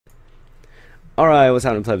Alright, what's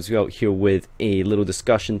happening, plebs? We're out here with a little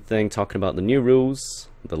discussion thing, talking about the new rules,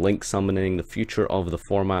 the link summoning, the future of the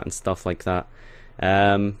format and stuff like that.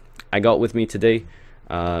 I got with me today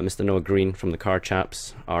Mr. Noah Greene from the Car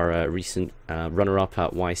Chaps, our recent runner-up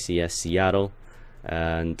at YCS Seattle,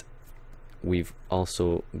 and we've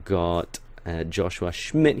also got Joshua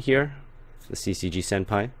Schmidt here, the CCG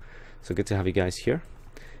Senpai. So good to have you guys here.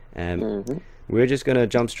 We're just going to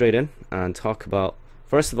jump straight in and talk about,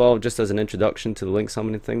 first of all, just as an introduction to the link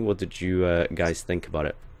summoning thing, what did you guys think about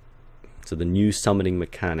it? So the new summoning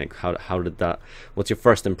mechanic, how did that, what's your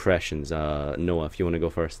first impressions? Noah, if you want to go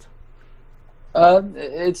first.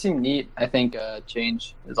 It seemed neat. I think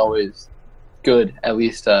change is always good, at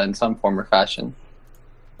least in some form or fashion.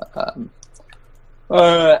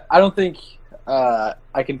 I don't think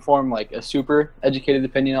I can form like a super educated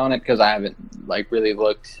opinion on it because I haven't like really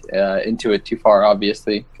looked into it too far,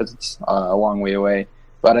 obviously, because it's a long way away.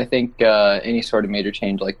 But I think any sort of major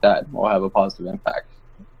change like that will have a positive impact.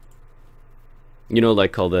 You know,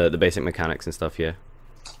 like all the basic mechanics and stuff, yeah?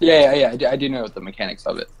 Yeah, I do know the mechanics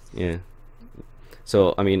of it. Yeah.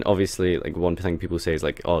 So, I mean, obviously, like, one thing people say is,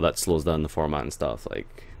 like, oh, that slows down the format and stuff.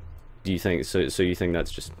 Like, do you think, so you think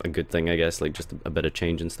that's just a good thing, I guess? Like, just a bit of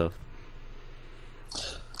change and stuff?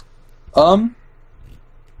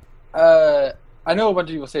 I know a bunch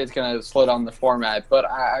of people say it's going to slow down the format, but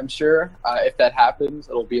I'm sure if that happens,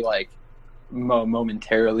 it'll be, like,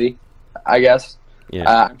 momentarily, I guess.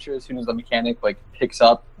 Yeah. I'm sure as soon as the mechanic, like, picks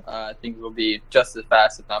up, things will be just as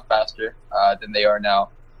fast, if not faster, than they are now.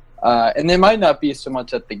 And they might not be so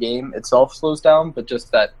much that the game itself slows down, but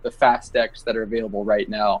just that the fast decks that are available right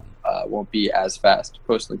now won't be as fast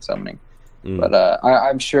post-link summoning. But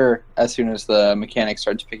I'm sure as soon as the mechanic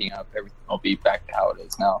starts picking up, everything will be back to how it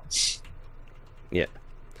is now. Yeah.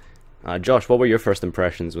 Josh, what were your first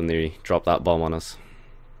impressions when they dropped that bomb on us?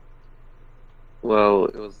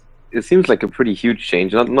 Well, it seems like a pretty huge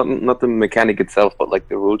change. Not the mechanic itself, but like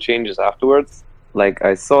the rule changes afterwards. Like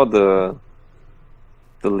I saw the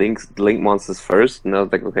link monsters first, and I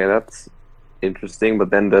was like, okay, that's interesting. But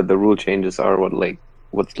then the rule changes are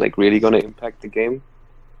what's really going to impact the game.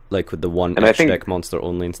 Like with the one and edge deck monster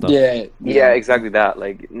only and stuff. Yeah, exactly that.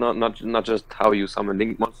 Like not just how you summon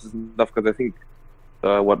link monsters and stuff. Because I think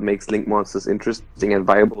what makes link monsters interesting and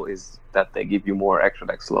viable is that they give you more extra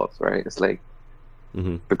deck slots, right? It's like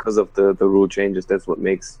because of the rule changes, that's what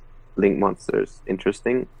makes link monsters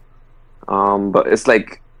interesting. But it's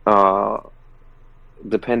like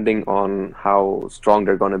depending on how strong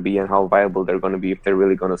they're going to be and how viable they're going to be, if they're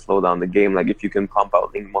really going to slow down the game. Like if you can pump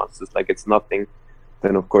out link monsters like it's nothing,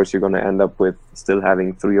 then of course you're going to end up with still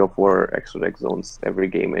having 3 or 4 extra deck zones every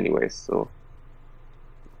game anyways. So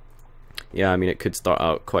yeah, I mean, it could start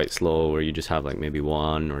out quite slow where you just have like maybe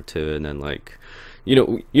 1 or 2, and then like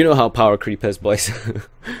you know how power creep is, boys.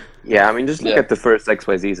 Yeah, I mean, just look at the first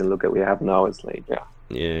XYZs and look at what we have now. It's like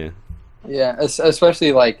Yeah,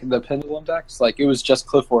 especially like the pendulum decks. Like it was just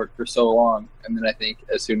Clifford for so long, and then I think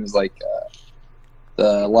as soon as like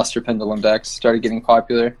the Luster pendulum decks started getting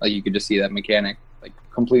popular, like you could just see that mechanic like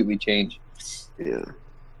completely change.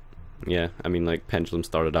 Yeah, I mean, like Pendulum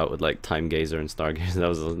started out with like Time Gazer and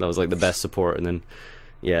Stargazer. That was like the best support, and then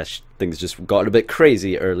yeah, things just got a bit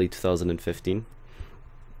crazy early 2015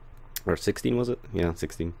 or 16, was it? Yeah,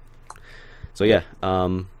 16. So yeah,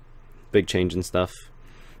 big change and stuff.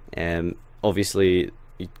 Obviously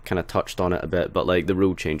you kind of touched on it a bit, but like the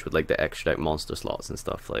rule change with like the extra deck monster slots and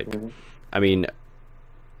stuff, like I mean,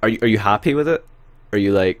 are you happy with it? Are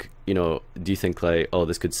you like, do you think like, oh,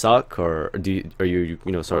 this could suck, or are you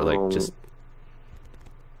sort of like just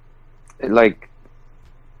like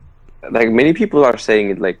many people are saying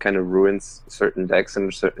it like kind of ruins certain decks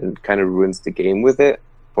and certain kind of ruins the game with it,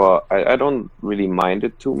 but I don't really mind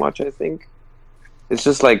it too much. I think it's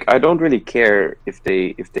just like I don't really care if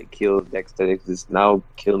they kill decks that exist now,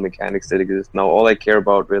 kill mechanics that exist now. All I care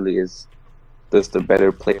about really is, does the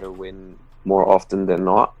better player win more often than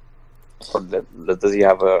not, or does he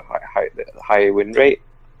have a high win rate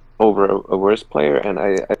over a worse player? And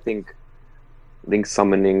I think link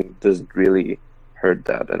summoning doesn't really hurt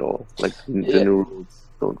that at all. Like the new rules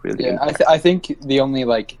don't really. Yeah, I think the only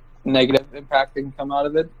like negative impact that can come out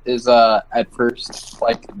of it is at first,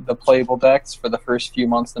 like the playable decks for the first few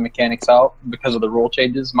months the mechanics out because of the rule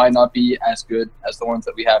changes might not be as good as the ones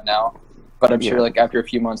that we have now, but I'm sure like after a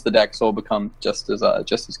few months the decks will become just as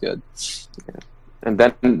good. Yeah. And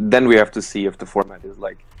then we have to see if the format is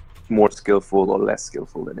like more skillful or less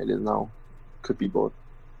skillful than it is now. Could be both.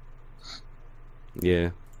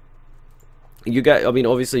 Yeah, you guys, I mean,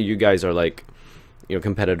 obviously you guys are like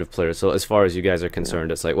competitive players, so as far as you guys are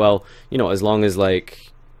concerned, it's like, well, as long as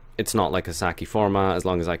like it's not like a Saki format. As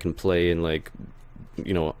long as I can play and like,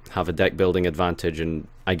 you know, have a deck building advantage and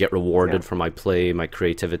I get rewarded for my play, my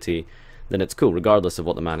creativity, then it's cool regardless of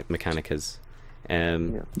what the mechanic is.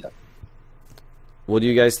 What do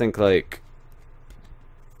you guys think? Like,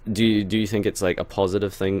 do you think it's like a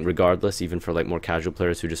positive thing regardless, even for like more casual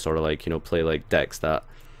players who just sort of like, you know, play like decks that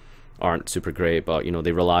aren't super great, but you know,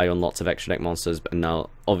 they rely on lots of extra deck monsters, but now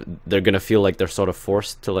they're gonna feel like they're sort of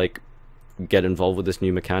forced to like get involved with this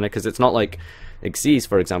new mechanic? Because it's not like Xyz,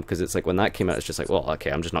 for example, because it's like when that came out, it's just like, well, okay,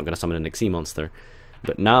 I'm just not gonna summon an Xyz monster.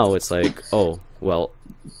 But now it's like, oh well,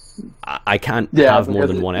 I can't have more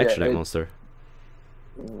than one extra deck monster.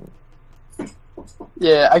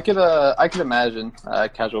 Yeah, I could imagine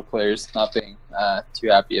casual players not being too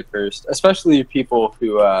happy at first, especially people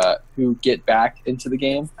who get back into the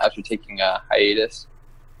game after taking a hiatus.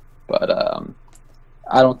 But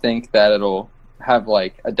I don't think that it'll have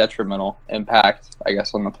like a detrimental impact, I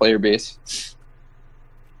guess, on the player base.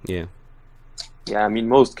 Yeah, I mean,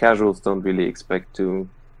 most casuals don't really expect to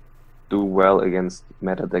do well against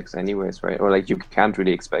meta decks anyways, right? Or like, you can't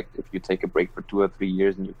really expect if you take a break for 2 or 3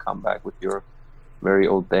 years and you come back with your very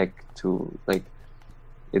old deck to like,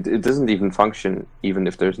 it doesn't even function even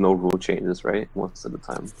if there's no rule changes, right? Most of the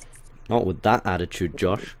time. Not with that attitude,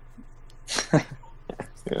 Josh.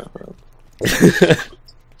 Yeah.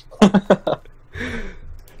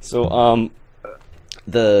 So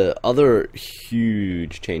the other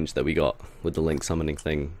huge change that we got with the link summoning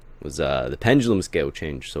thing was the pendulum scale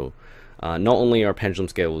change. So not only are pendulum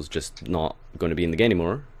scales just not going to be in the game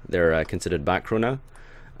anymore, they're considered back row now.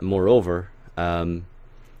 And moreover,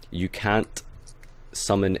 you can't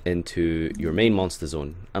summon into your main monster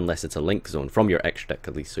zone unless it's a link zone from your extra deck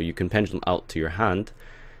at least. So you can pendulum out to your hand,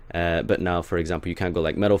 but now, for example, you can't go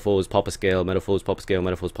like Metal Foes, pop a scale, Metal Foes, pop a scale,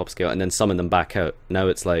 Metal Foes, pop a scale, and then summon them back out. Now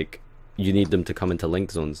it's like you need them to come into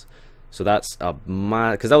link zones. So that's a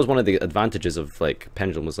mad, because that was one of the advantages of like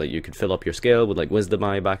pendulum, was like you could fill up your scale with like Wisdom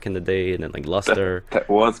Eye back in the day, and then like Luster. That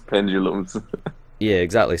was pendulums. Yeah,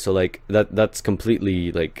 exactly. So like that's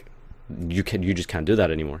completely like you just can't do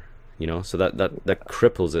that anymore, you know. So that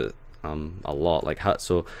cripples it a lot. Like how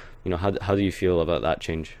do you feel about that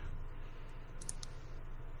change?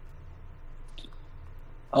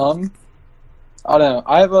 I don't know.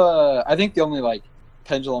 I think the only like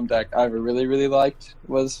pendulum deck I ever really liked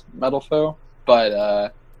was Metal Foe,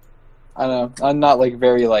 but I don't know. I'm not like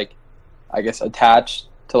very like, I guess, attached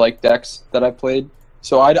to like decks that I played,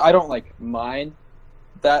 so I don't like mind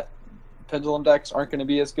that pendulum decks aren't going to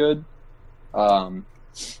be as good. I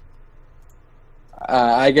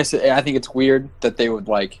guess I think it's weird that they would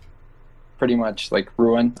like pretty much like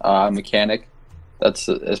ruin a mechanic that's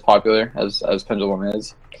as popular as pendulum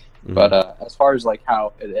is. Mm-hmm. But as far as like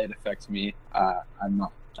how it affects me, I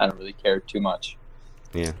don't really care too much.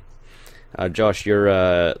 Yeah. Josh,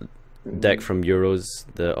 your deck from Euros,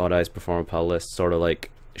 the Odd Eyes Performer Pal list, sort of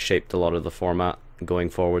like shaped a lot of the format going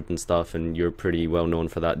forward and stuff, and you're pretty well known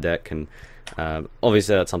for that deck, and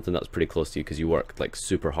obviously that's something that was pretty close to you because you worked like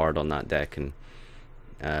super hard on that deck, and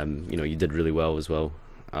you know, you did really well as well.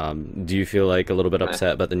 Do you feel like a little bit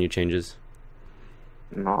upset about the new changes?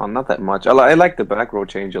 No, not that much. I like the back row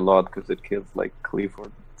change a lot because it kills like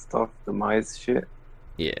Clifford stuff, the mice shit.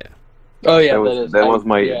 Yeah. Oh yeah, that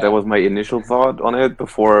was my initial thought on it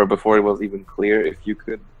before it was even clear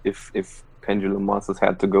if pendulum monsters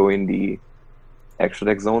had to go in the extra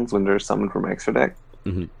deck zones when they're summoned from extra deck.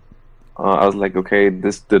 Mm-hmm. I was like, okay,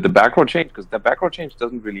 the back row change, because the back row change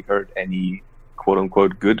doesn't really hurt any quote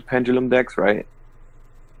unquote good pendulum decks, right?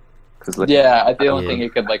 Like, yeah, the only thing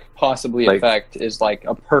it could like possibly affect is like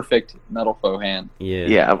a perfect Metal Foe hand.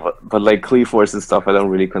 Yeah, but like Cleaforce and stuff, I don't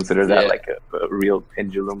really consider that like a real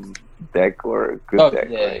pendulum deck or a good deck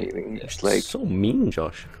or anything. Yeah. It's like so mean,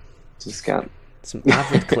 Josh. Just can't. Some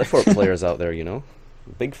avid Clifford players out there, you know,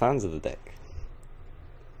 big fans of the deck.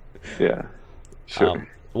 Yeah, sure.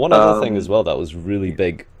 One other thing as well that was really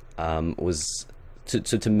big was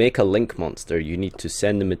to make a link monster, you need to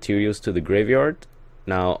send the materials to the graveyard.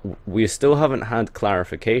 Now, we still haven't had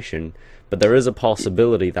clarification, but there is a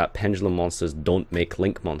possibility that pendulum monsters don't make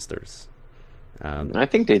link monsters. I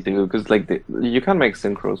think they do, because like you can make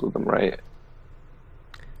synchros with them, right?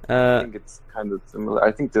 I think it's kind of similar.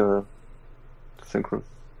 I think the synchros,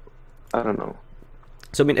 I don't know.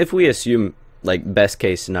 So I mean, if we assume like best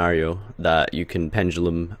case scenario that you can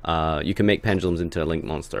pendulum, you can make pendulums into a link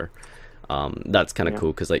monster, that's kind of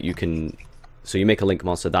cool, because like you can. So you make a link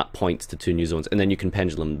monster that points to 2 new zones, and then you can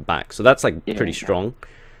pendulum back. So that's like pretty strong.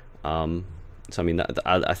 So I mean,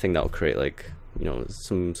 I think that will create like, you know,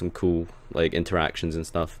 some cool like interactions and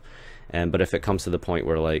stuff. But if it comes to the point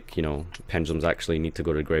where, like, you know, pendulums actually need to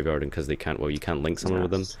go to the graveyard, and because they can't, well, you can't link someone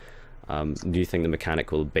with them, do you think the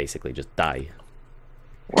mechanic will basically just die?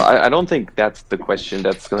 Well, I don't think that's the question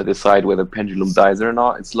that's going to decide whether pendulum dies or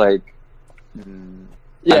not. It's like,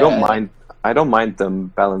 Yeah. I don't mind them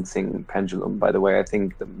balancing pendulum. By the way, I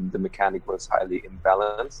think the mechanic was highly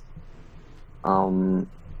imbalanced.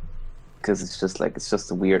 Because it's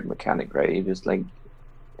just a weird mechanic, right? It just like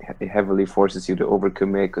it heavily forces you to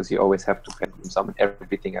overcommit because you always have to pendulum summon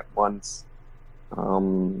everything at once.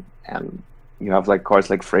 And you have like cards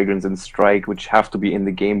like Fragrance and Strike, which have to be in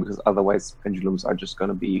the game because otherwise pendulums are just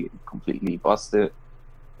gonna be completely busted.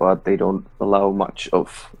 But they don't allow much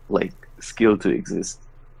of like skill to exist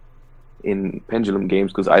in pendulum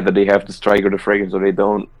games because either they have the Strike or the Fragrance or they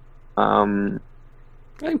don't. I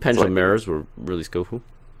think pendulum mirrors were really skillful.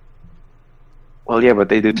 Well, yeah, but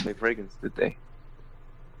they didn't play Fragrance, did they?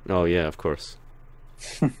 Oh yeah, of course.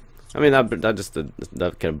 I mean,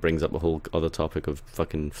 that kind of brings up a whole other topic of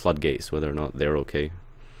fucking floodgates, whether or not they're okay.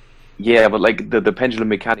 Yeah, but like the pendulum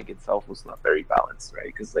mechanic itself was not very balanced, right?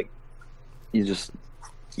 Because like you just,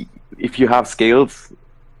 if you have scales,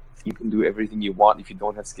 you can do everything you want. If you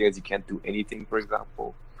don't have scales, you can't do anything. For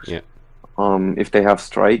example. Yeah. If they have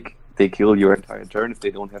Strike, they kill your entire turn. If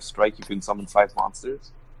they don't have Strike, you can summon 5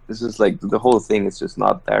 monsters. This is like the whole thing is just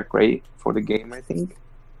not that great for the game, I think.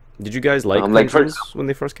 Did you guys like pendulums when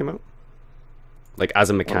they first came out? Like as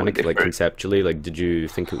a mechanic, like conceptually, like did you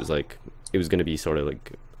think it was going to be sort of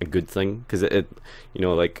like a good thing? Because it, you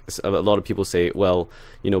know, like a lot of people say, well,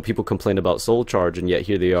 you know, people complain about soul charge, and yet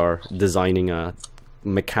here they are designing a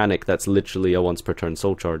mechanic that's literally a once per turn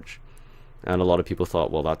soul charge, and a lot of people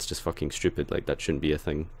thought, well, that's just fucking stupid. Like that shouldn't be a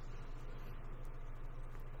thing.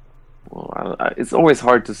 Well, it's always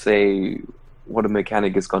hard to say what a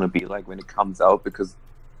mechanic is going to be like when it comes out because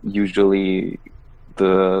usually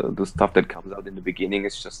the stuff that comes out in the beginning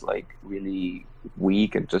is just like really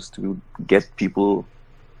weak and just to get people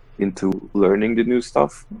into learning the new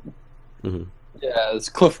stuff. Mm-hmm. Yeah, it's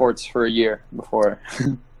Cliffords for a year before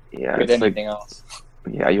yeah, get anything else.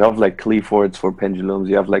 Yeah, you have like Cliffords for pendulums,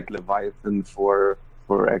 you have like Leviathan for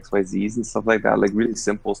XYZs and stuff like that, like really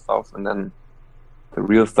simple stuff, and then the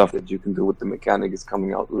real stuff that you can do with the mechanic is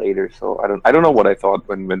coming out later. So I don't know what I thought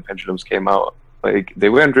when pendulums came out. Like they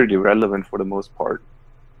weren't really relevant for the most part,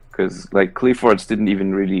 because like Cliffords didn't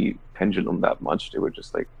even really pendulum that much. They were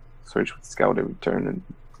just like search with scout every turn and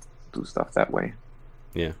do stuff that way.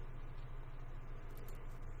 Yeah.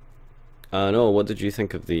 No, what did you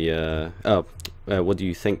think of the what do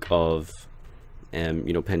you think of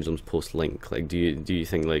you know, pendulums post link? Like do you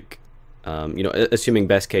think like you know, assuming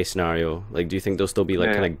best case scenario, like do you think they'll still be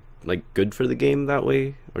like kind of like good for the game that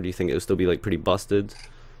way, or do you think it'll still be like pretty busted?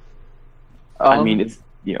 I mean, it's,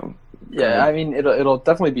 you know, yeah, I mean it'll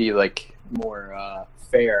definitely be like more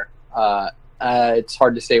fair. It's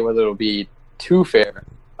hard to say whether it'll be too fair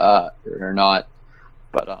or not,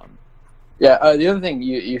 but yeah. The other thing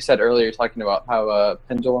you said earlier, talking about how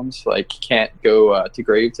pendulums like can't go to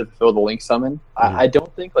grave to fulfill the link summon. I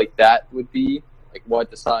don't think like that would be like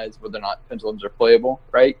what decides whether or not pendulums are playable,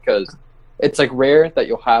 right? Because it's like rare that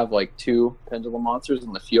you'll have like 2 pendulum monsters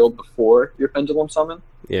in the field before your pendulum summon.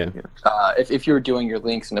 Yeah. If you were doing your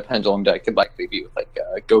links in a pendulum deck, it'd likely be with like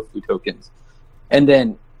Gofu tokens. And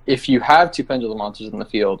then if you have 2 pendulum monsters in the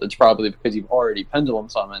field, it's probably because you've already pendulum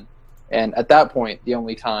summoned. And at that point, the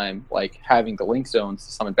only time like having the link zones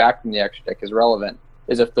to summon back from the extra deck is relevant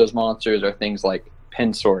is if those monsters are things like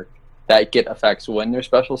Pinsort that get effects when they're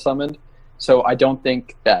special summoned. So I don't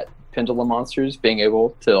think that pendulum monsters being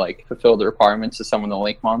able to like fulfill the requirements to summon the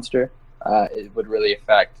link monster it would really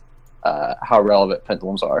affect how relevant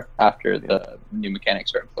pendulums are after the new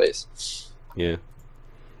mechanics are in place. Yeah.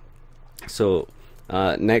 So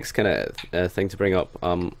next kind of thing to bring up,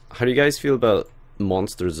 how do you guys feel about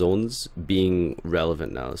monster zones being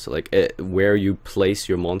relevant now? So like where you place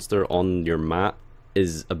your monster on your mat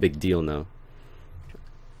is a big deal now.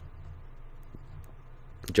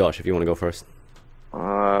 Josh, if you want to go first.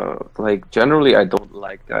 Like generally I don't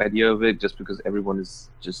like the idea of it just because everyone is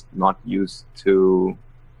just not used to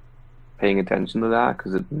paying attention to that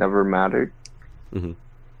because it never mattered. Mm-hmm.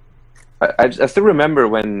 I still remember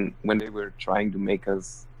when they were trying to make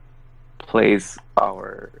us place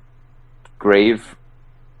our grave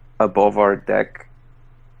above our deck,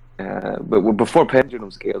 but before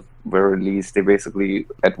pendulum scales were released, they basically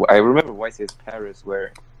I remember YCS Paris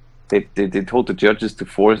where they told the judges to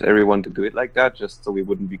force everyone to do it like that just so we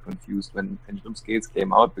wouldn't be confused when pendulum scales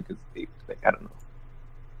came out because they like I don't know.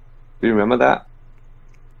 Do you remember that?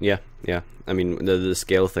 Yeah. I mean, the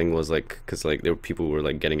scale thing was like because like there were people who were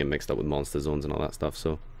like getting it mixed up with monster zones and all that stuff.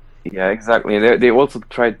 So Yeah, exactly. They also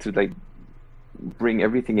tried to like bring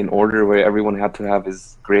everything in order where everyone had to have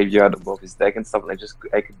his graveyard above his deck and stuff. And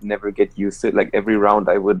I could never get used to it. Like every round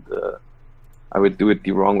I would do it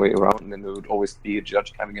the wrong way around, and then there would always be a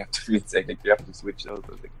judge coming after me and saying like you have to switch those,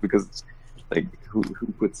 like, because like who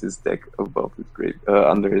puts his deck above his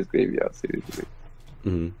under his graveyard, seriously.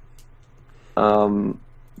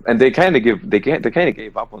 And they kind of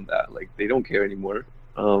gave up on that. Like they don't care anymore.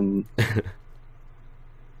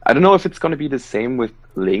 I don't know if it's gonna be the same with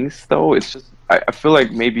links though. It's just I feel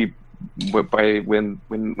like maybe when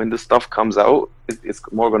the stuff comes out, it's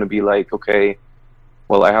more gonna be like, okay,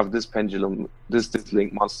 well, I have this pendulum, this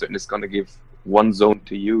link monster, and it's gonna give 1 zone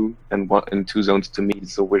to you and 2 zones to me.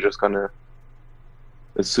 So we're just gonna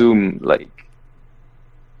assume like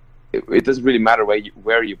it doesn't really matter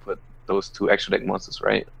where you put those 2 extra deck monsters,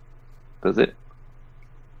 right? Does it?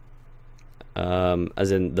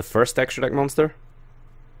 As in the first extra deck monster?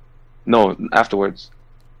 No, afterwards.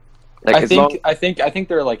 Like I think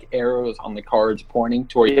there are like arrows on the cards pointing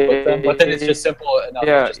to where you put them, but then it's just simple enough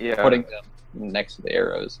as just putting them next to the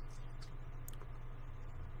arrows.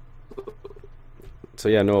 So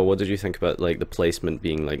yeah, Noah, what did you think about like the placement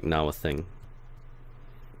being like now a thing?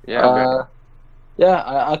 Yeah,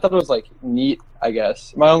 I thought it was like neat, I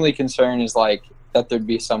guess. My only concern is like that there'd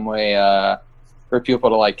be some way for people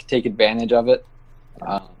to like take advantage of it,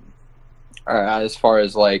 or as far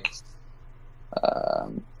as like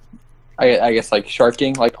I guess like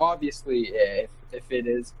sharking. Like obviously, if it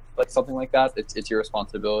is like something like that, it's your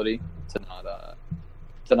responsibility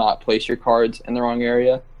to not place your cards in the wrong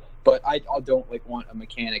area. But I don't like want a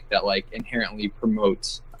mechanic that like inherently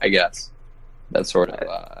promotes, I guess, that sort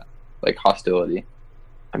of like hostility.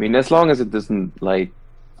 I mean, as long as it doesn't like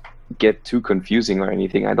get too confusing or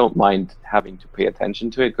anything, I don't mind having to pay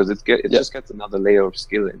attention to it, because it just gets another layer of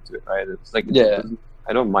skill into it, right? It's like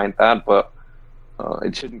I don't mind that, but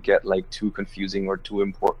it shouldn't get like too confusing or too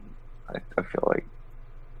important. I feel like,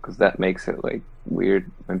 because that makes it like weird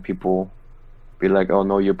when people be like, oh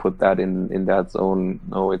no, you put that in that zone.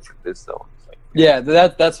 No, it's in this zone. It's like, yeah,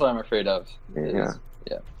 that's what I'm afraid of. Yeah.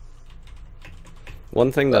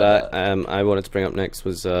 One thing that I wanted to bring up next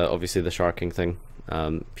was obviously the sharking thing.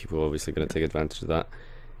 People are obviously going to take advantage of that.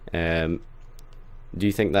 Do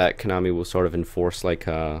you think that Konami will sort of enforce like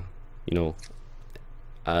you know,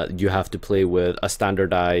 you have to play with a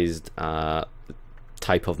standardized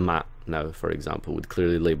type of map now, for example, with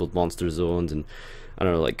clearly labeled monster zones, and I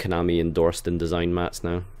don't know, like Konami endorsed and design mats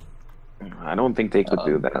now? I don't think they could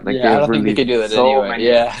do that. Like, I don't think they could do that anyway.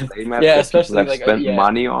 Yeah, especially like spent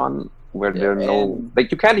money on where there are no,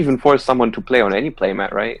 like, you can't even force someone to play on any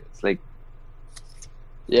playmat, right? It's like,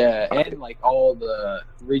 and like all the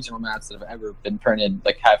regional mats that have ever been printed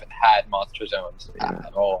like haven't had monster zones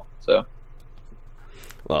at all. So,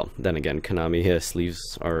 well, then again, Konami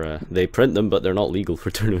sleeves are they print them, but they're not legal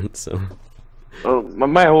for tournaments. So, well,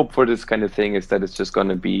 my hope for this kind of thing is that it's just going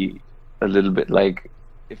to be a little bit like,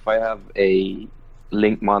 if I have a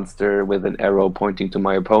link monster with an arrow pointing to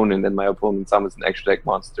my opponent, and my opponent summons an extra deck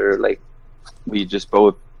monster, like, we just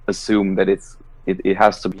both assume that it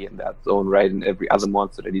has to be in that zone, right? And every other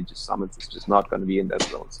monster that he just summons is just not going to be in that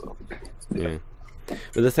zone. So yeah.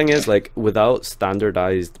 But the thing is, like, without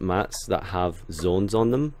standardized mats that have zones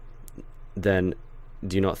on them, then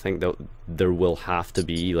do you not think that there will have to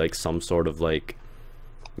be like some sort of like,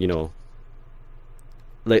 you know,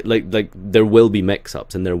 like there will be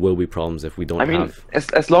mix-ups and there will be problems if we don't have.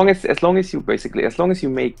 As long as you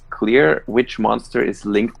make clear which monster is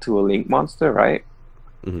linked to a link monster, right?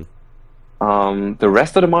 The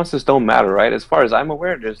rest of the monsters don't matter, right? As far as I'm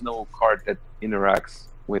aware, there's no card that interacts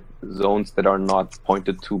with zones that are not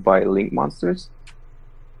pointed to by link monsters.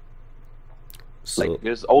 So, like,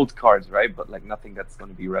 there's old cards, right? But like nothing that's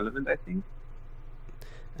going to be relevant, I think.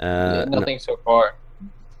 Nothing so far.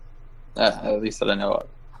 At least that I know of.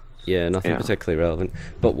 Yeah, nothing particularly relevant.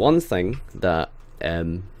 But one thing that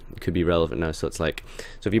could be relevant now, so it's like,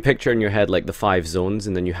 so if you picture in your head like the 5 zones,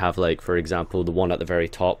 and then you have like, for example, the one at the very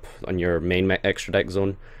top on your main extra deck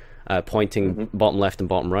zone, pointing bottom left and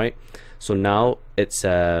bottom right. So now it's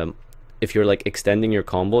if you're like extending your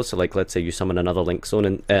combos, so like let's say you summon another link zone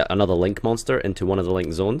and another link monster into one of the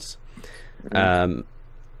link zones,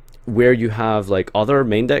 where you have like other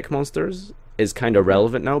main deck monsters is kind of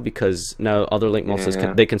relevant now, because now other link monsters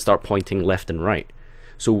they can start pointing left and right.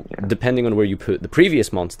 So depending on where you put the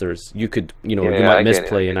previous monsters, you could, you know, you might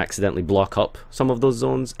misplay and accidentally block up some of those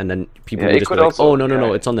zones, and then people would just be like, oh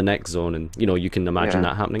no, it's on the next zone, and you know, you can imagine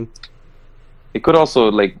that happening. It could also,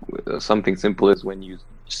 like, something simple is when you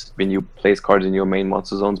place cards in your main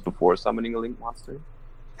monster zones before summoning a link monster.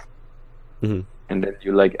 And and then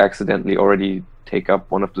you like accidentally already take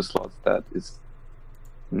up one of the slots that is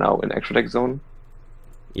now in extra deck zone.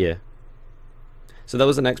 Yeah. So that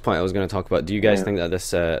was the next point I was going to talk about. Do you guys Yeah. think that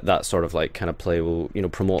this that sort of like kind of play will, you know,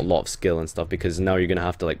 promote a lot of skill and stuff, because now you're going to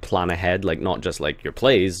have to like plan ahead, like not just like your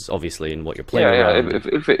plays obviously and what you're playing Yeah, around.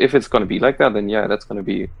 if it's gonna be like that, then yeah, that's gonna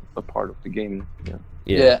be a part of the game. Yeah.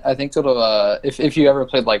 Yeah, I think sort of. If you ever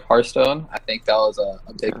played like Hearthstone, I think that was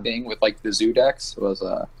a big Yeah. thing with like the zoo decks. Was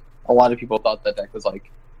a lot of people thought that deck was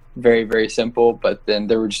like very very simple, but then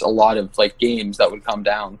there were just a lot of like games that would come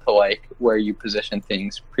down to like where you position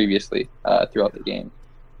things previously throughout the game,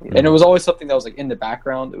 and it was always something that was like in the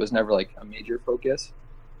background. It was never like a major focus.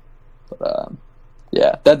 But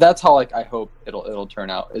yeah, that's how like I hope it'll turn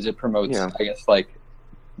out. Is it promotes Yeah. I guess like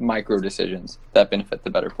micro decisions that benefit the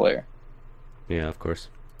better player. Yeah, of course.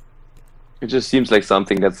 It just seems like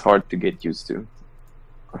something that's hard to get used to,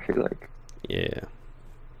 I feel like. Yeah.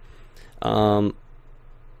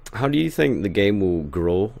 How do you think the game will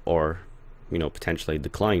grow or, you know, potentially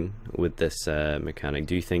decline with this mechanic?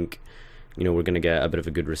 Do you think, you know, we're going to get a bit of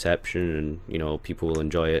a good reception and, you know, people will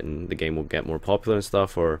enjoy it and the game will get more popular and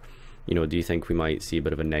stuff? Or, you know, do you think we might see a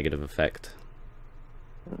bit of a negative effect?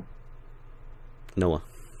 Noah?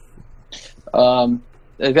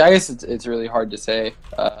 I guess it's really hard to say.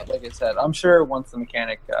 Like I said, I'm sure once the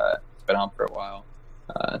mechanic has been on for a while,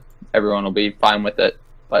 everyone will be fine with it.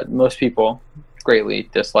 But most people greatly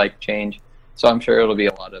dislike change, so I'm sure it'll be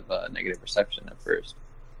a lot of negative reception at first,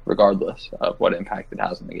 regardless of what impact it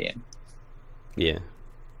has on the game. Yeah.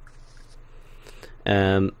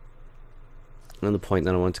 Another point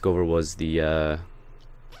that I wanted to go over was the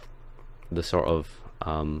sort of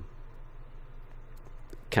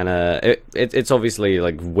kind of it's obviously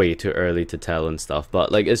like way too early to tell and stuff,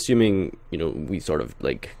 but like assuming, you know, we sort of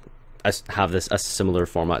like have a similar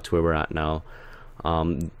format to where we're at now,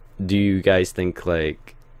 do you guys think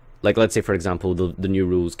like let's say for example the new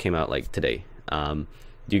rules came out like today, do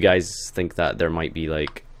you guys think that there might be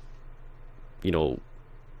like, you know,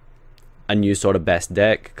 a new sort of best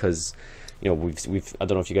deck? Because, you know, we've I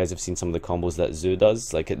don't know if you guys have seen some of the combos that Zoo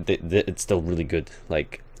does. Like it's still really good,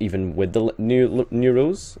 like even with the new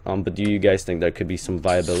rules. But do you guys think there could be some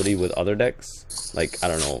viability with other decks, like I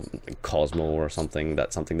don't know, like Cosmo or something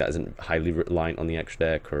that isn't highly reliant on the extra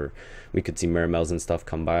deck, or we could see Mirror and stuff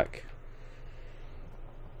come back?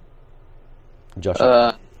 Josh?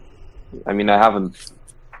 I mean, I haven't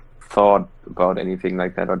thought about anything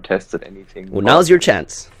like that or tested anything. Well, now's your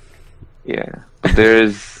chance. Yeah, but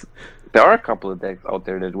there are a couple of decks out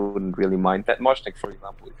there that wouldn't really mind that much. Like, for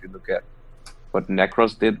example, if you look at what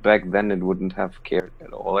Necros did back then, it wouldn't have cared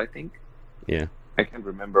at all, I think. Yeah. I can't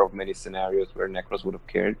remember of many scenarios where Necros would have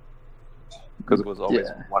cared, because it was always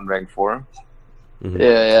one rank 4. Mm-hmm.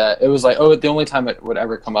 Yeah. It was like, oh, the only time it would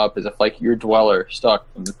ever come up is if like your Dweller stuck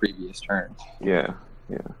from the previous turn. Yeah.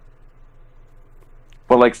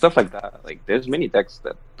 But like stuff like that, like there's many decks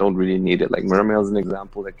that don't really need it. Like Mermail is an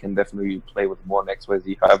example that can definitely play with one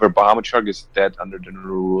XYZ. However, Bahamut Shark is dead under the new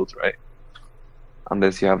rules, right?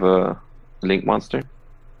 Unless you have a Link monster.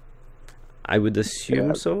 I would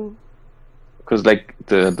assume so. Because like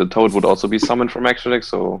the Toad would also be summoned from extra deck,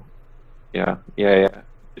 so yeah, it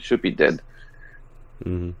should be dead.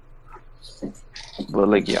 Mm-hmm. But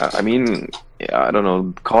like I mean, I don't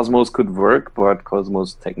know. Cosmos could work, but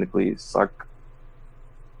Cosmos technically suck.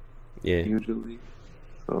 Yeah. Usually.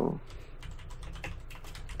 So.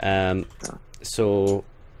 So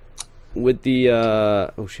with the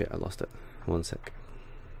oh shit, I lost it. 1 sec.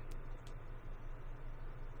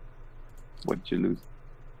 What did you lose?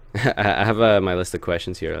 I have my list of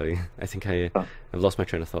questions here, Ali. I think I've lost my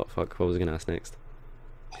train of thought. Fuck, what was I gonna ask next?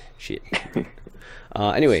 Shit.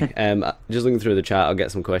 Anyway, just looking through the chat, I'll get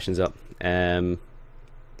some questions up. Yeah,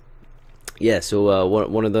 so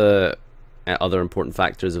one of the other important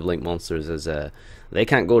factors of Link monsters is they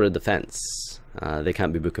can't go to defense. They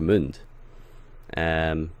can't be Book of Moon.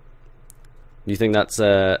 Do you think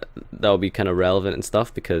that'll be kind of relevant and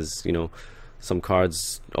stuff? Because, you know, some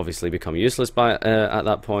cards obviously become useless by at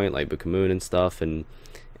that point, like Book of Moon and stuff. And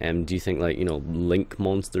do you think, like, you know, Link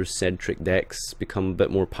monsters centric decks become a bit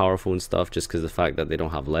more powerful and stuff just because of the fact that they don't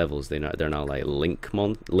have levels? They're now like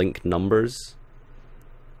Link numbers.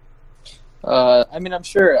 I mean, I'm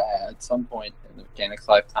sure at some point in the mechanic's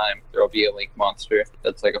lifetime there will be a Link monster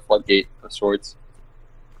that's like a floodgate of sorts.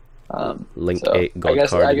 Link so 8 god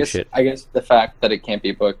card and shit. I guess the fact that it can't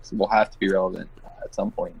be booked will have to be relevant at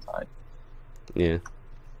some point in time. Yeah.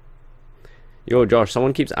 Yo, Josh,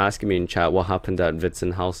 someone keeps asking me in chat what happened at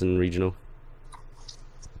Witzenhausen Regional.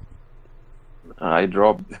 I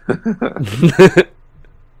dropped.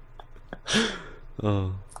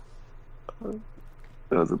 Oh.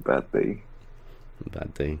 That was a bad day.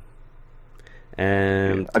 Bad day.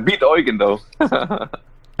 I beat Eugen though.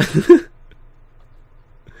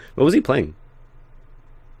 What was he playing?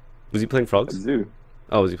 Was he playing frogs? Zoo.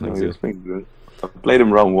 Oh, was he playing No, zoo? he was playing Zoo. I played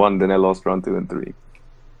him round 1, then I lost round 2 and 3.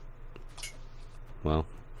 Wow,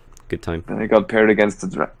 good time. And I got paired against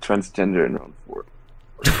the transgender in round 4.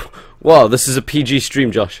 Wow, this is a PG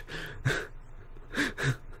stream, Josh.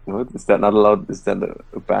 What? Is that not allowed? Is that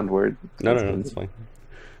a banned word? No, it's fine.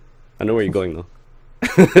 I know where you're going though.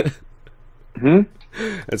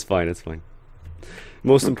 It's fine, it's fine.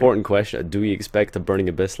 Most important question, do we expect a Burning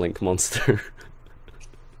Abyss Link monster?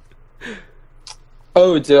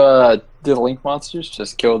 Oh, do the Link monsters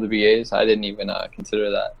just kill the BAs? I didn't even consider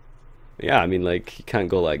that. Yeah, I mean, like, you can't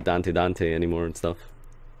go like Dante anymore and stuff.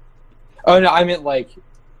 Oh no, I meant like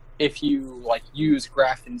if you like use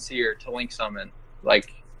Graph and Seer to Link summon,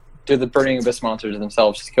 like do the Burning Abyss monsters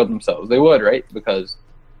themselves just kill themselves? They would, right? Because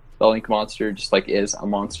the Link monster just like is a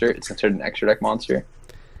monster. It's considered an extra deck monster.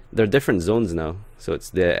 There are different zones now. So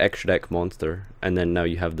it's the extra deck monster, and then now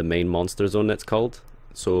you have the main monster zone, it's called.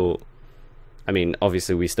 So, I mean,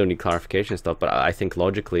 obviously we still need clarification and stuff, but I think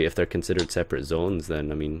logically, if they're considered separate zones,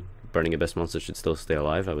 then, I mean, Burning Abyss monsters should still stay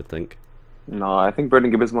alive, I would think. No, I think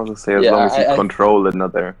Burning Abyss monsters say as long as you control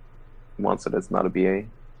another monster that's not a BA.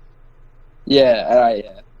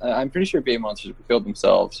 Yeah, I'm pretty sure BA monsters would kill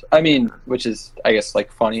themselves. I mean, which is, I guess,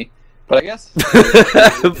 like funny. But I guess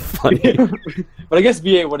funny. But I guess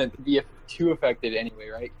BA wouldn't be too affected anyway,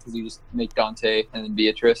 right? Because you just make Dante and then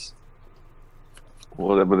Beatrice.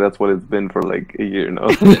 Well, but that's what it's been for like a year now.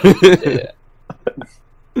 Yeah.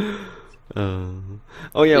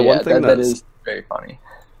 Oh yeah, one thing that is very funny.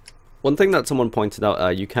 One thing that someone pointed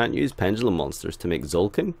out, you can't use pendulum monsters to make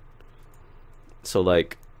Zulkin. So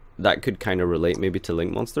like that could kind of relate maybe to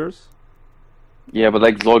Link monsters. Yeah, but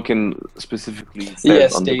like Zulkin specifically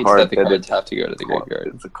says on the card that the cards have to go to the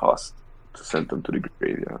graveyard. It's a cost to send them to the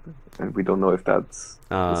graveyard, and we don't know if that's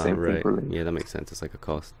the same thing for Link. Yeah, that makes sense. It's like a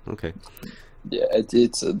cost. Okay. Yeah,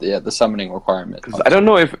 it's the summoning requirement. Because I don't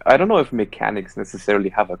know if mechanics necessarily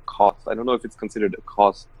have a cost. I don't know if it's considered a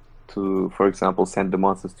cost to, for example, send the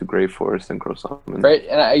monsters to grave for a synchro summon. Right,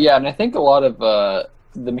 and I think a lot of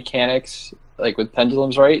the mechanics, like with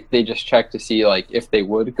pendulums, right? They just check to see like if they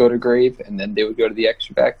would go to grave, and then they would go to the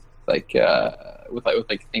extra deck, like with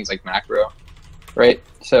things like macro, right?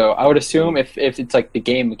 So I would assume if it's like the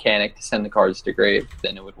game mechanic to send the cards to grave,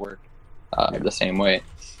 then it would work the same way.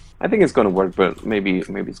 I think it's going to work, but maybe it's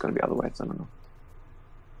going to be otherwise. I don't know.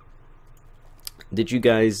 Did you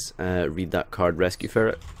guys read that card, Rescue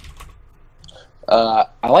Ferret? I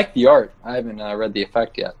like the art. I haven't read the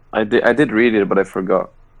effect yet. I did read it, but I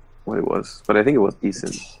forgot what it was. But I think it was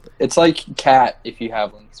decent. It's like Cat if you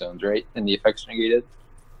have Link Zones, right? And the effect's negated.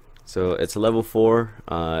 So it's a level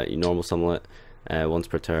 4. You normal summon it once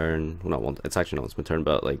per turn. Well, not once. It's actually not once per turn,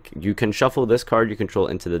 but like you can shuffle this card you control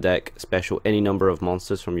into the deck. Special any number of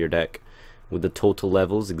monsters from your deck, with the total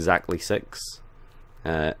levels exactly 6,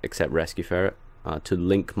 except Rescue Ferret, to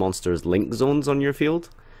link monsters' link zones on your field.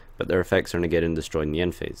 But their effects are negated and destroyed in the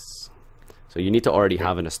end phase. So you need to already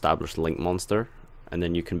have an established link monster, and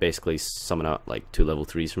then you can basically summon out like 2 level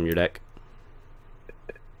 3s from your deck.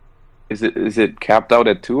 Is it capped out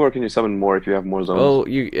at 2, or can you summon more if you have more zones? Oh,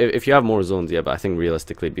 if you have more zones, yeah, but I think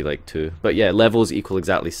realistically it'd be like 2. But yeah, levels equal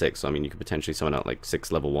exactly 6, so I mean you could potentially summon out like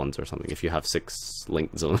 6 level 1s or something if you have 6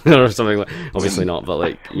 link zones or something like. Obviously not, but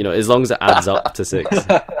like, you know, as long as it adds up to 6.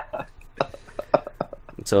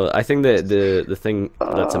 So I think that the thing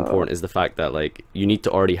that's important is the fact that like you need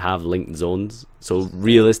to already have linked zones. So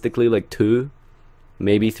realistically, like 2,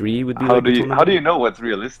 maybe 3 would be. How do you know what's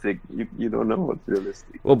realistic? You don't know what's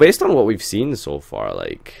realistic. Well, based on what we've seen so far,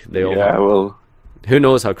 like they all. Yeah, well. Who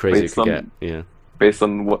knows how crazy it could get? Yeah. Based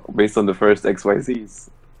on the first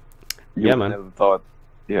XYZs. Yeah, man. Never thought.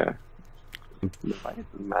 Yeah.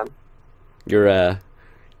 Man. You're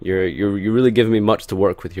really giving me much to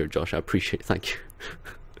work with here, Josh. I appreciate it. Thank you.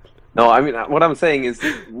 No, I mean, what I'm saying is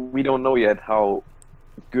we don't know yet how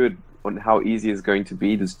good and how easy it's going to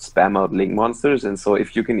be to spam out link monsters, and so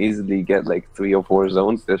if you can easily get like 3 or 4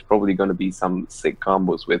 zones, there's probably going to be some sick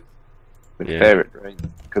combos with Ferret, right?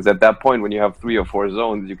 Because at that point, when you have 3 or 4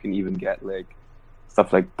 zones, you can even get like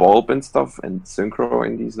stuff like Bulb and stuff and Synchro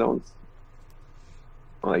in these zones.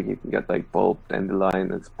 Like you can get like Bulb,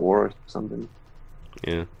 Dandelion, and Spore or something.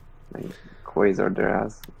 Yeah. Like Quasar their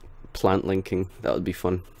ass. Plant linking, that would be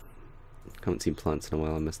fun. Haven't seen plants in a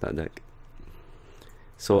while. I missed that deck.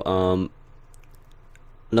 So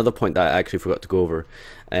another point that I actually forgot to go over,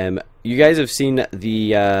 you guys have seen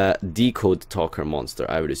the Decode Talker monster,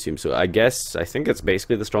 I would assume. So I think it's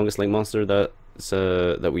basically the strongest link monster that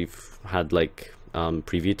that we've had like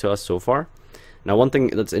previewed to us so far. Now, one thing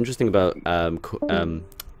that's interesting about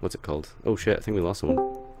what's it called? Oh shit! I think we lost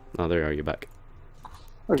someone. Oh, there you are. You're back.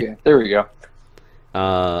 Okay, there we go.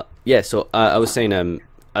 Yeah. So I was saying,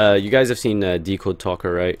 you guys have seen Decode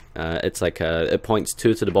Talker, right? It's like it points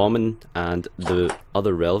two to the bottom, and the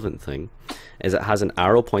other relevant thing is it has an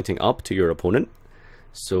arrow pointing up to your opponent.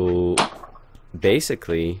 So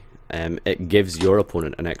basically, it gives your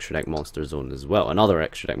opponent an extra deck monster zone as well, another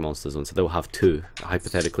extra deck monster zone. So they'll have two.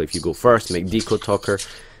 Hypothetically, if you go first, make Decode Talker,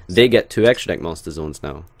 they get two extra deck monster zones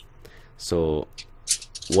now. So,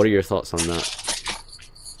 what are your thoughts on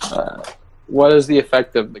that? What is the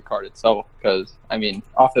effect of the card itself? Because, I mean,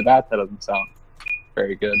 off the bat, that doesn't sound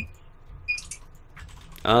very good.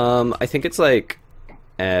 I think it's like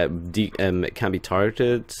it can be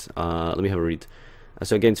targeted. Let me have a read.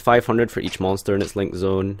 So it gains 500 for each monster in its link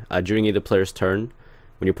zone. During either player's turn,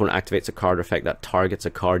 when your opponent activates a card or effect that targets a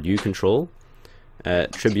card you control,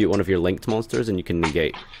 tribute one of your linked monsters, and you can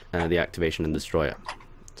negate the activation and destroy it.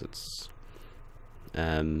 So it's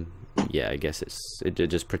yeah, I guess it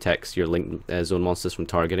just protects your link zone monsters from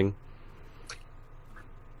targeting.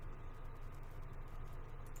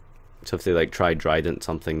 So if they like try Trident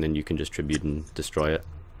something, then you can just tribute and destroy it,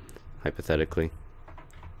 hypothetically.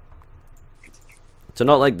 So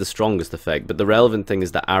not like the strongest effect, but the relevant thing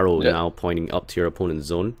is the arrow now pointing up to your opponent's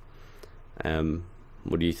zone.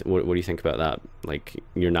 What do you think about that? Like,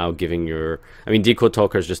 you're now giving your, I mean, Decode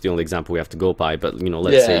Talker is just the only example we have to go by, but you know,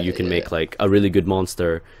 let's say you can make like a really good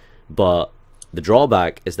monster, but the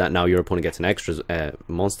drawback is that now your opponent gets an extra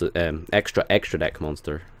extra deck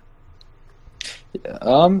monster. Yeah,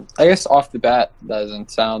 I guess off the bat that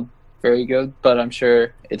doesn't sound very good, but I'm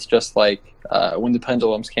sure it's just like when the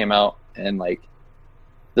pendulums came out and like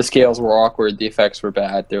the scales were awkward, the effects were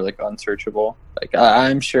bad, they're like unsearchable. Like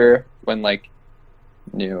I'm sure when like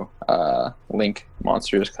new Link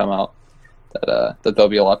monsters come out that they'll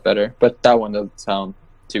be a lot better, but that one doesn't sound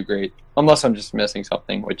too great, unless I'm just missing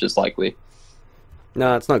something, which is likely.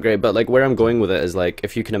 No, it's not great, but like where I'm going with it is like,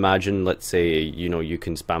 if you can imagine, let's say, you know, you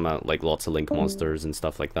can spam out like lots of Link monsters and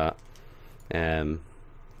stuff like that.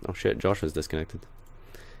 Oh shit, Josh was disconnected.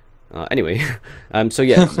 Anyway, so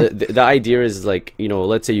yeah, the idea is like, you know,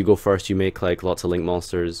 let's say you go first, you make like lots of Link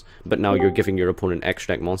monsters, but now you're giving your opponent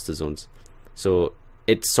extra deck monster zones. So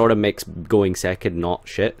it sort of makes going second not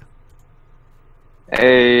shit.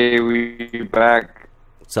 Hey, we back.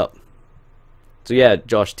 What's up? So yeah,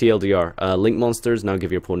 Josh, TLDR, Link monsters now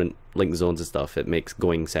give your opponent Link zones and stuff. It makes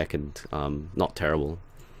going second not terrible.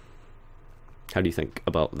 How do you think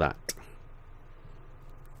about that?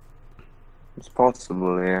 It's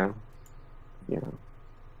possible, yeah. Yeah.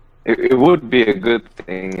 It would be a good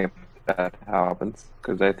thing if that happens,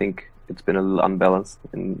 because I think it's been a little unbalanced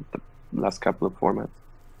in the last couple of formats.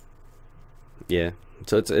 Yeah.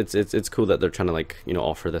 So it's cool that they're trying to like, you know,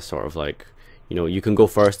 offer this sort of like, you know, you can go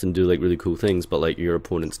first and do like really cool things, but like your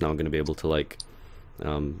opponent's now going to be able to like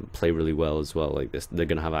play really well as well. Like this, they're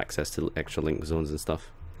going to have access to extra Link zones and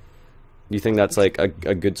stuff. Do you think that's like a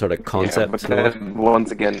good sort of concept? Yeah, but then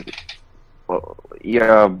once again, well,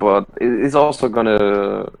 yeah, but it's also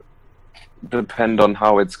gonna depend on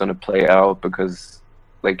how it's gonna play out, because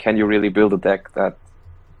like, can you really build a deck that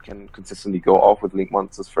can consistently go off with Link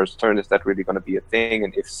monsters first turn? Is that really gonna be a thing?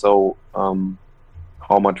 And if so,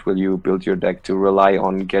 how much will you build your deck to rely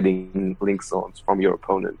on getting Link zones from your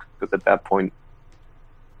opponent? Because at that point,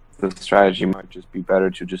 the strategy might just be better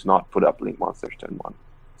to just not put up Link monsters turn one.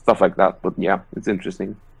 Stuff like that. But yeah, it's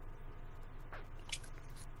interesting.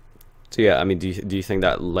 So yeah, I mean, do you think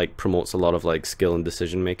that like promotes a lot of like skill and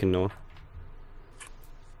decision making, Noah?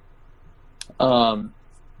 I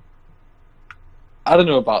don't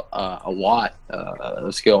know about a lot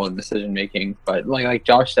of skill and decision making, but like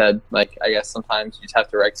Josh said, like I guess sometimes you just have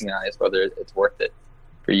to recognize whether it's worth it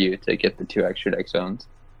for you to get the 2 extra deck zones.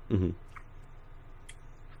 Mm-hmm.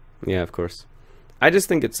 Yeah, of course. I just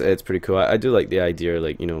think it's pretty cool. I do like the idea,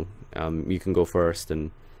 like, you know, you can go first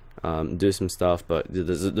and do some stuff, but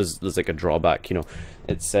there's like a drawback, you know.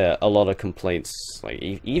 It's a lot of complaints,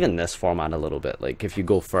 like even this format a little bit, like if you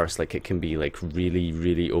go first, like it can be like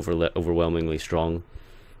really overwhelmingly strong.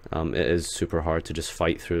 It is super hard to just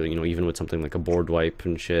fight through, you know, even with something like a board wipe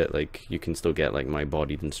and shit. Like you can still get like my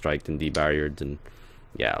bodied and striked and debarriered, and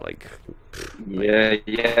yeah, like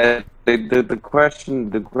yeah. The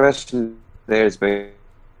question there is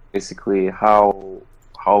basically how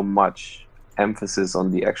much emphasis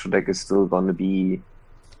on the extra deck is still going to be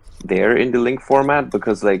there in the Link format,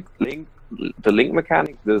 because like the Link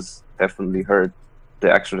mechanic does definitely hurt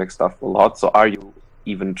the extra deck stuff a lot. So are you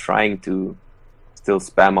even trying to still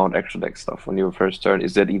spam out extra deck stuff on your first turn,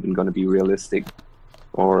 is that even going to be realistic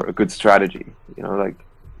or a good strategy? You know, like,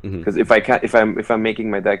 because if I'm making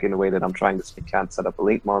my deck in a way that I'm trying to can't set up a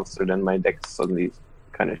link monster, then my deck is suddenly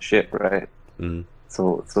kind of shit, right?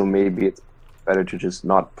 So maybe it's better to just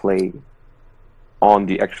not play on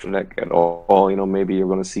the extra deck at all. You know, maybe you're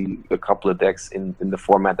going to see a couple of decks in the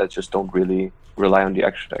format that just don't really rely on the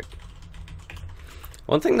extra deck.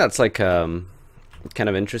 One thing that's like kind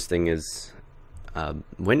of interesting is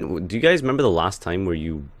when do you guys remember the last time where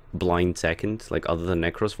you blind second, like other than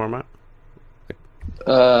Necro's format?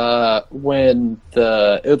 When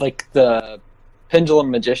the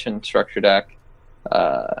Pendulum Magician structure deck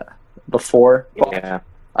before, Yeah.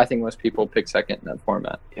 I think most people pick second in that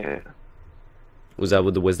format. Yeah. Was that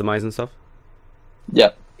with the Wisdom Eyes and stuff?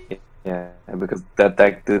 Yep. Yeah, because that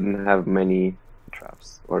deck didn't have many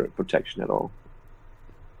traps or protection at all.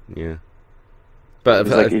 Yeah. But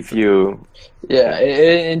It's like if you... Yeah,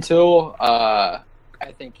 until I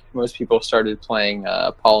think most people started playing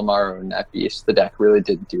Palomaro and that beast, the deck really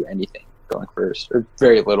didn't do anything going first, or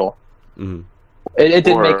very little. It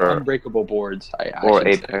didn't make unbreakable boards. Or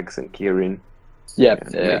Apex and Kirin. Yeah.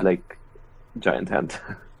 Like giant hand.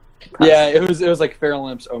 Yeah, it was like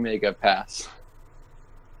Fairlamp's Omega pass.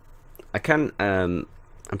 I can I'm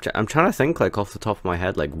trying to think like off the top of my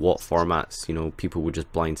head like what formats, you know, people would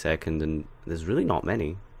just blind second, and there's really not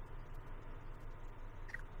many.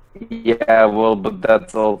 Yeah, well, but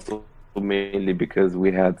that's also mainly because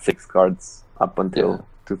we had 6 cards up until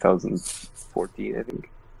 2014, I think.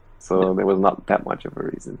 So there was not that much of a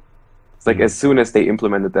reason. It's like as soon as they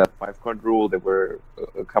implemented that 5-card rule, there were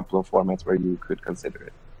a couple of formats where you could consider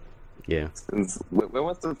it. Yeah. Since when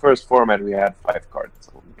was the first format we had 5 cards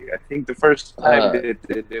only? I think the first time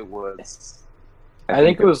it was. I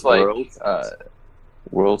think it was like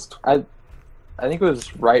Worlds. I think it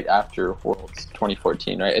was right after Worlds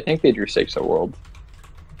 2014, right? I think they drew 6 at World.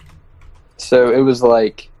 So it was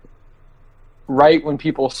like right when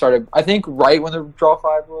people started. I think right when the Draw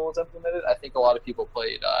 5 rule was implemented. I think a lot of people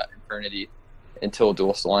played Infernity until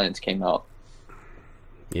Duelist Alliance came out.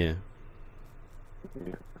 Yeah.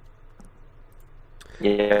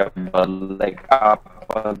 Yeah, but like up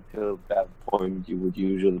until that point, you would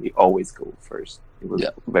usually always go first. It was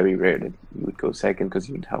very rare that you would go second because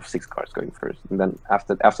you'd have 6 cards going first. And then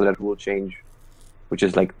after that rule change, which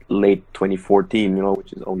is like late 2014, you know,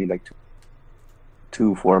 which is only like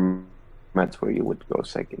two formats where you would go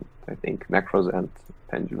second. I think Necros and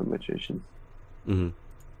Pendulum Magicians,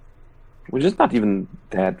 which is not even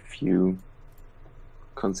that few,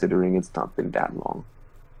 considering it's not been that long.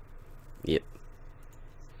 Yep.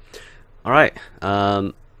 All right.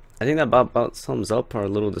 I think that about sums up our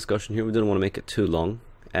little discussion here. We didn't want to make it too long.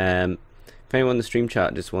 If anyone in the stream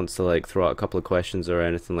chat just wants to like throw out a couple of questions or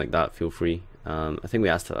anything like that, feel free. I think we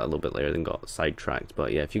asked that a little bit later, then got sidetracked.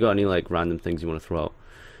 But yeah, if you got any like random things you want to throw out,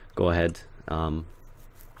 go ahead.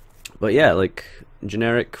 But yeah, like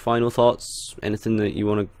generic final thoughts. Anything that you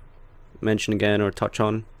want to mention again or touch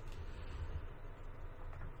on?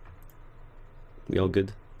 We all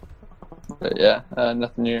good? Yeah,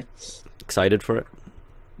 nothing new. Excited for it?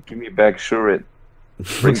 Give me back Shurit.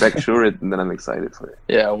 Bring back Shurit, and then I'm excited for it.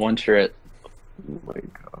 Yeah, one Shurit. Oh my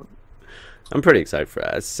god. I'm pretty excited for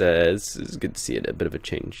that. It's good to see it. A bit of a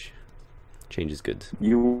change. Change is good.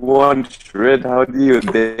 You want Shurit? How do you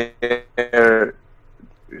dare?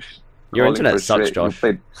 Your internet sucks, Josh. You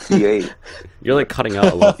played PA. You're like cutting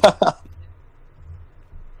out a lot.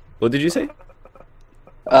 What did you say?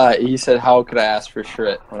 He said, "How could I ask for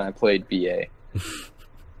Shurit when I played BA?"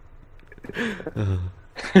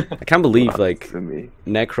 I can't believe like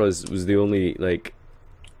Necros was the only like,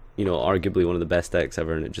 you know, arguably one of the best decks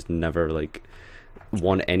ever, and it just never like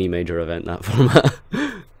won any major event in that format.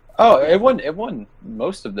 Oh, it won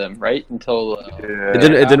most of them, right? Until it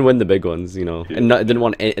didn't win the big ones, you know, and it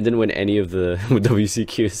didn't win any of the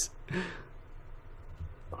WCQs.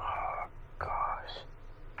 Oh gosh.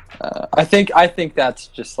 I think that's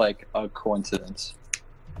just like a coincidence.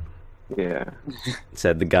 Yeah.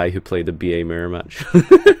 Said the guy who played the BA mirror match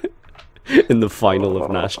in the final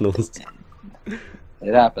of Nationals.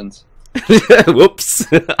 It happens. Whoops.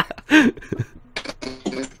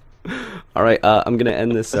 Alright, I'm gonna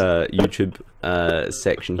end this YouTube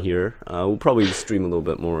section here. We'll probably stream a little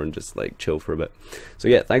bit more and just like chill for a bit. So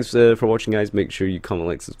yeah, thanks for watching, guys. Make sure you comment,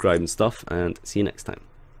 like, subscribe and stuff, and see you next time.